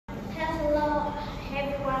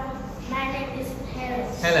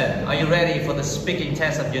you ready for the speaking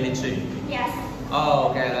test of Unit 2? Yes.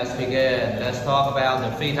 Okay, let's begin. Let's talk about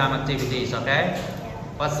the free time activities, okay? Yeah.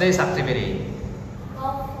 What's this activity?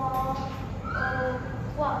 Go for a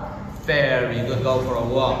walk. Very good, go for a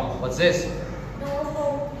walk. What's this?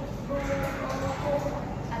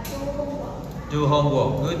 Do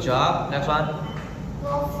homework. Good job. Next one.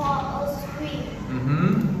 Go for a swim.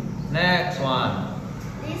 Next one.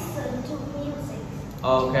 Listen to music.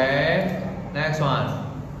 Okay. Next one.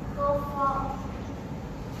 Go for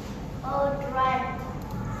a drive.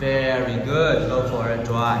 Very good. Go for a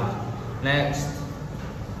drive. Next.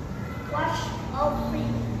 Watch a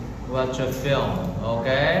film. Watch a film.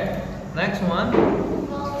 Okay. Next one.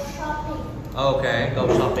 Go shopping. Okay. Go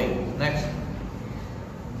shopping. Next.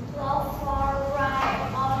 Go for a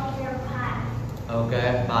ride on your bike.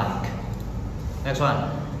 Okay. Bike. Next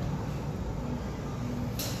one.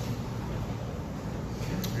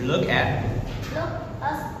 Look at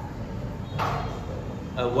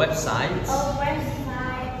a website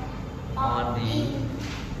on the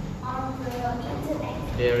internet.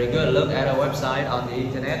 Very good. Look at a website on the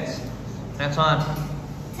internet. Next one.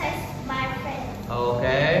 Text my friend.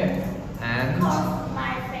 Okay. And Call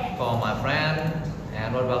my friend. call my friend.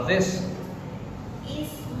 And what about this?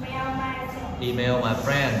 Email my friend. Email my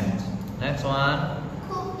friend. Next one.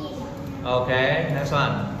 Cooking. Okay. Next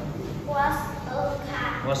one. What's a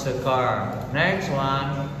car? What's a car? Next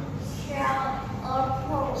one. Sell a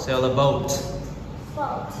boat. Sail a boat.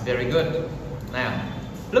 Boat. Very good. Now,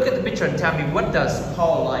 look at the picture and tell me, what does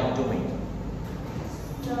Paul like doing?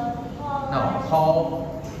 No,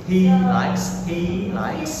 Paul. He likes.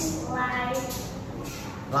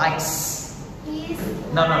 Likes.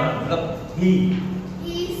 No. Look, he.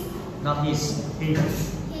 Not his. He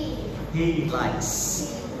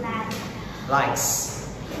likes.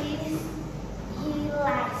 Likes. He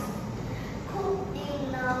likes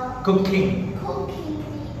cooking. Cooking.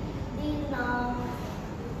 Dinner.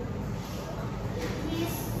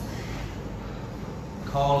 He's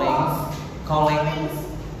calling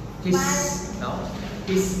his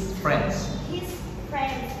friends.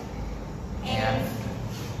 And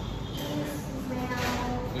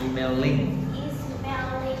Emailing his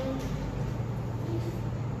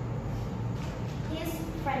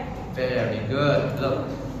friend. Very good. Look,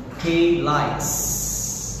 he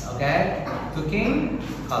likes, okay, cooking,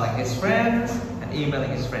 calling his friends, and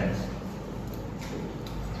emailing his friends.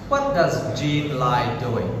 What does Jean like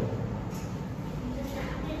doing?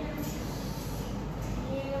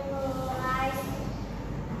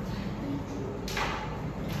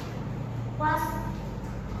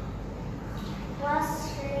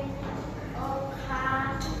 Washing a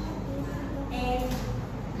car and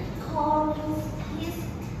calling his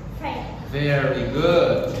friend. Very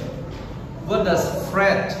good. What does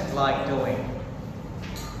Fred like doing?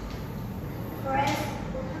 Fred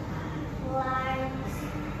likes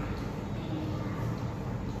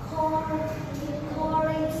calling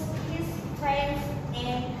his friends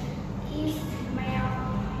and emailing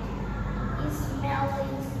his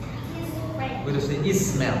friend. We just say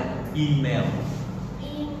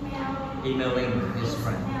emailing his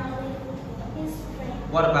friend.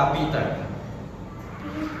 What about Peter?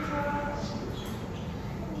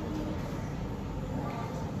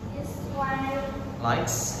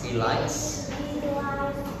 He likes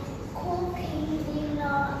cooking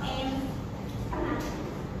dinner and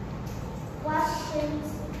washing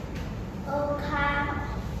a car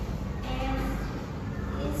and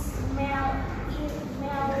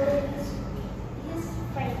emailing his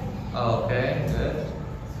friend. Okay, good.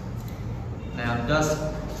 Now, does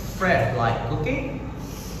Fred like cooking?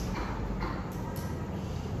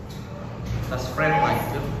 Does Fred like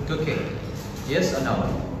cooking? Yes or no?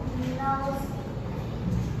 No,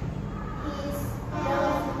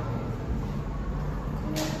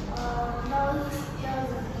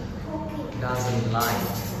 Doesn't like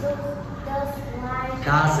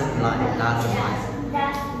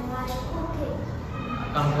cooking.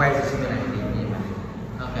 Con quay ra trên cái này thì như vậy.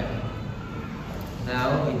 Okay. Now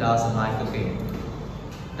he doesn't like cooking.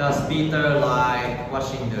 Does Peter like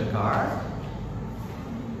washing the car?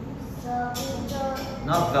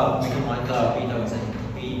 Not the. We don't want the. Peter is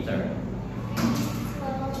Peter.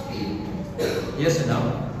 Yes or no?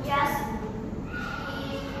 Yes.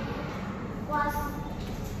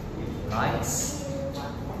 Likes.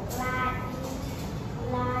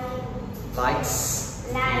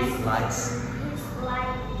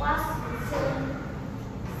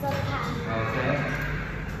 Okay.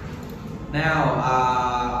 Now,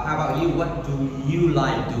 how about you? What do you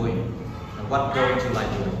like doing? And what don't you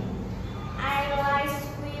like doing? I like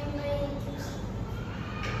swimming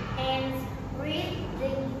and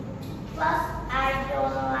reading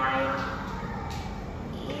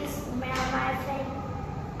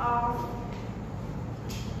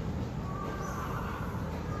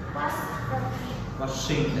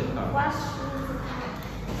Washing the car. Washing the car.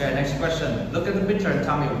 Okay, next question. Look at the picture and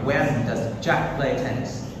tell me, when does Jack play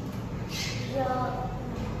tennis? The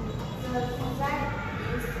Jack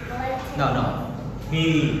is playing tennis. No.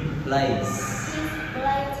 He plays. He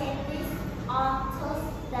plays tennis on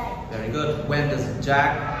Tuesday. Very good. When does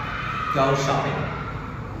Jack go shopping?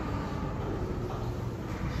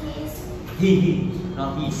 He,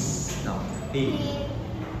 not his. No, he. He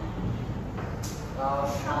goes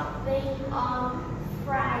shopping on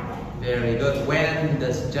Friday. Very good. When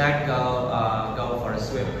does Jack go for a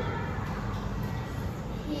swim?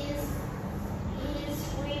 He's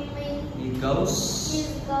swimming. He goes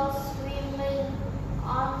Swimming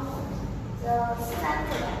on the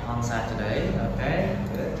Saturday. on Saturday. Okay,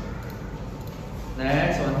 good.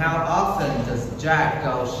 Next one. How often does Jack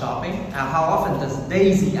go shopping? How often does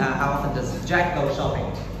Daisy? How often does Jack go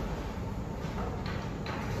shopping?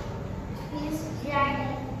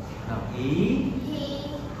 Jack. No, he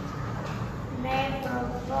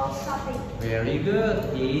never goes shopping. Very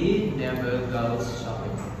good. He never goes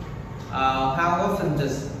shopping. How often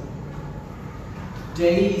does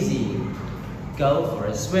Daisy go for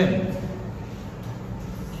a swim?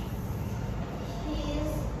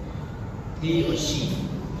 He or she?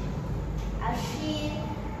 She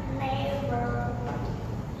never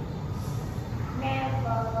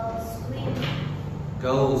swim.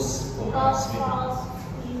 Goes for a swim.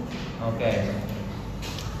 Swim. Okay.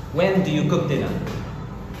 When do you cook dinner?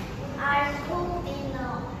 I cook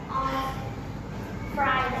dinner on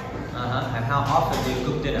Friday. And how often do you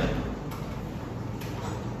cook dinner?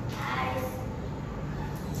 I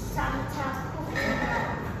sometimes cook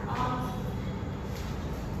dinner on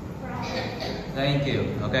Friday. Thank you.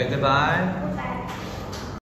 Okay, goodbye. Goodbye.